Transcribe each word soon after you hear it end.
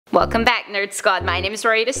Welcome back, Nerd Squad. My name is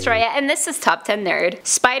Rory Destroya, and this is Top 10 Nerd.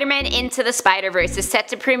 Spider-Man Into the Spiderverse is set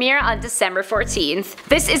to premiere on December 14th.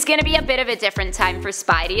 This is gonna be a bit of a different time for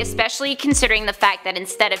Spidey, especially considering the fact that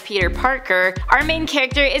instead of Peter Parker, our main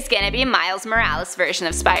character is gonna be Miles Morales' version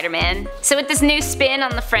of Spider-Man. So with this new spin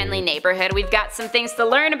on the friendly neighborhood, we've got some things to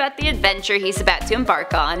learn about the adventure he's about to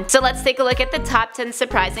embark on. So let's take a look at the top 10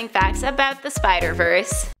 surprising facts about the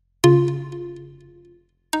Spider-Verse.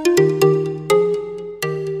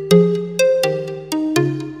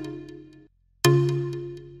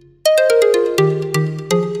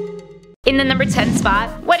 In the number 10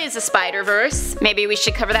 spot, what is a Spider-Verse? Maybe we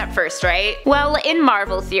should cover that first, right? Well, in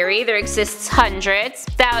Marvel theory, there exists hundreds,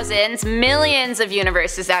 thousands, millions of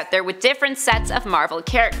universes out there with different sets of Marvel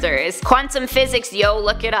characters. Quantum physics, yo,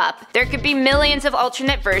 look it up. There could be millions of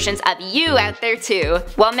alternate versions of you out there too.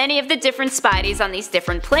 While many of the different Spideys on these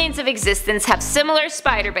different planes of existence have similar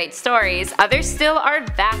Spider-Bite stories, others still are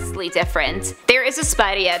vastly different. There is a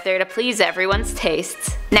Spidey out there to please everyone's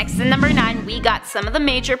tastes. Next in number 9, we got some of the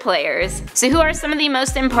major players. So who are some of the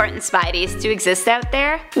most important Spideys to exist out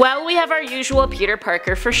there? Well, we have our usual Peter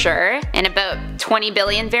Parker for sure, and about 20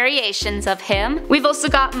 billion variations of him. We've also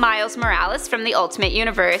got Miles Morales from the Ultimate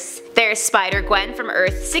Universe. There's Spider-Gwen from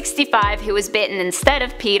Earth 65 who was bitten instead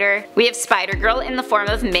of Peter. We have Spider-Girl in the form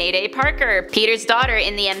of Mayday Parker, Peter's daughter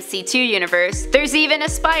in the MC2 universe. There's even a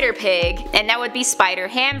Spider-Pig, and that would be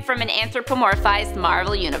Spider-Ham from an anthropomorphized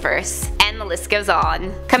Marvel universe. And the list goes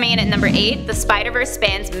on. Coming in at number 8, the Spider-Verse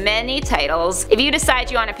spans many titles. If you decide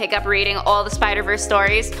you want to pick up reading all the Spider-Verse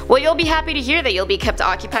stories, well, you'll be happy to hear that you'll be kept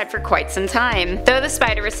occupied for quite some time. Though the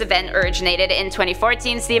Spider-Verse event originated in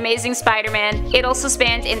 2014's The Amazing Spider-Man, it also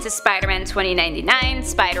spanned into Spider-Man 2099,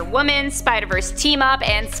 Spider-Woman, Spider-Verse Team Up,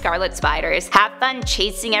 and Scarlet Spiders. Have fun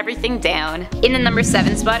chasing everything down. In the number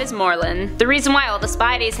 7 spot is Morlun. The reason why all the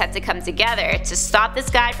Spideys had to come together to stop this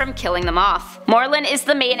guy from killing them off. Morlun is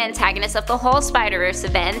the main antagonist of the whole Spider-Verse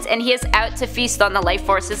event, and he is out to feast on the life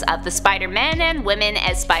forces of the Spider-Men and women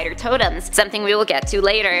as Spider Totems, something we will get to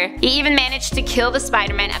later. He even managed to kill the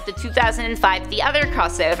Spider-Man of the 2005 The Other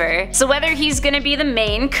crossover. So whether he's gonna be the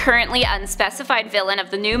main, currently unspecified villain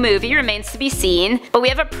of the new movie remains to be seen, but we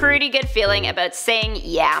have a pretty good feeling about saying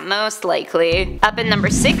yeah, most likely. Up in number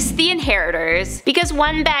 6, the Inheritors. Because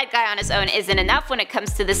one bad guy on his own isn't enough when it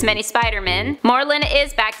comes to this many Spider-Men, Morlun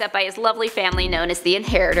is backed up by his lovely family known as the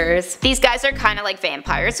Inheritors. These guys are kinda like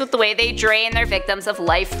vampires with the way they drain their victims of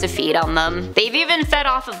life to feed on them. They've even fed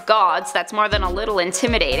off of gods, that's more than a little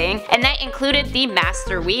intimidating, and that included the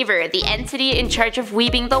Master Weaver, the entity in charge of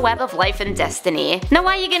weaving the web of life and destiny. Now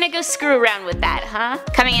why are you gonna go screw around with that, huh?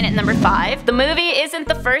 Coming in at number 5, the movie isn't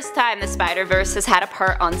the first time the Spider-Verse has had a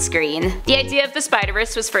part on screen. The idea of the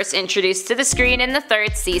Spider-Verse was first introduced to the screen in the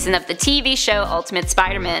 3rd season of the TV show Ultimate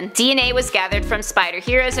Spider-Man. DNA was gathered from Spider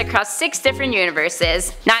heroes across 6 different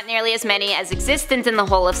universes, not nearly as many as existent in the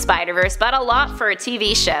whole of Spider-Verse, but a lot for a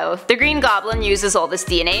TV show. The Green Goblin uses all this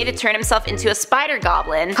DNA to turn himself into a Spider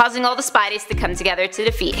Goblin, causing all the Spideys to come together to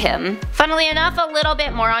defeat him. Funnily enough, a little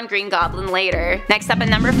bit more on Green Goblin later. Next up at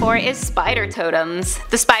number 4 is Spider Totems.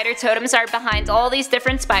 The Spider Totems are behind all these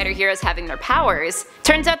different Spider heroes having their powers.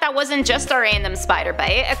 Turns out that wasn't just a random Spider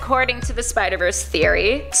Bite. According to the Spider-Verse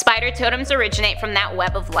theory, Spider Totems originate from that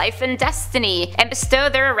web of life and destiny, and bestow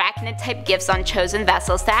their arachnid-type gifts on chosen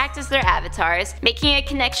vessels to act as their avatars, making a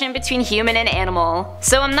connection between human and animal.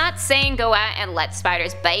 So I'm not saying go out and let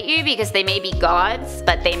spiders bite you because they may be gods,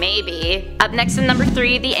 but they may be. Up next in number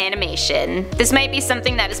 3, the animation. This might be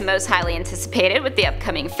something that is most highly anticipated with the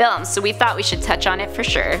upcoming film, so we thought we should touch on it for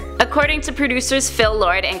sure. According to producers Phil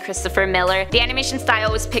Lord and Christopher Miller, the animation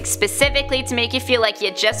style was picked specifically to make you feel like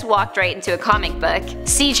you just walked right into a comic book.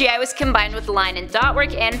 CGI was combined with line and dot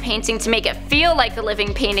work and painting to make it feel like a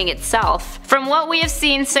living painting itself. From what we have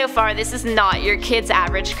seen so far, this is not your kid's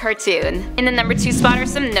average cartoon. In the number 2 spot are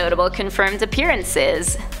some notable confirmed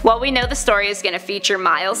appearances. While we know the story is going to feature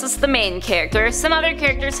Miles as the main character, some other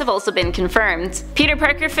characters have also been confirmed. Peter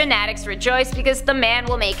Parker fanatics rejoice because the Man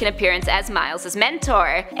will make an appearance as Miles'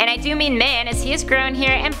 mentor, and I do mean man as he is grown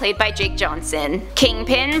here and played by Jake Johnson.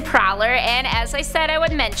 Kingpin, Prowler, and as I said I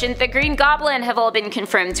would mention, the Green Goblin have all been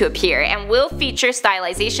confirmed to appear and will feature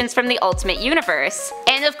stylizations from the Ultimate Universe.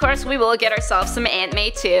 And of course we will get ourselves some Aunt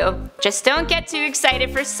May too. Just don't get too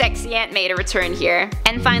excited for sexy Aunt May to return here.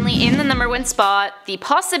 And finally, in the number 1 spot, the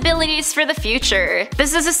possibilities for the future.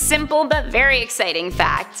 This is a simple but very exciting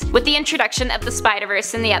fact. With the introduction of the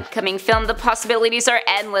Spider-Verse in the upcoming film, the possibilities are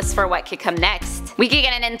endless for what could come next. list. We could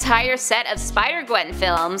get an entire set of Spider-Gwen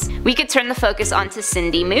films. We could turn the focus onto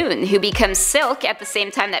Cindy Moon, who becomes Silk at the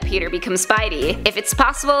same time that Peter becomes Spidey. If it's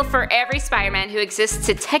possible for every Spider-Man who exists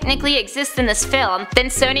to technically exist in this film, then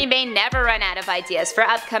Sony may never run out of ideas for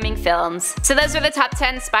upcoming films. So those are the top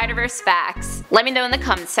 10 Spider-Verse facts. Let me know in the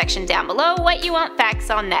comments section down below what you want facts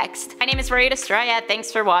on next. My name is Maria Estrella,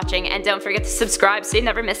 thanks for watching, and don't forget to subscribe so you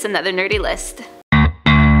never miss another nerdy list.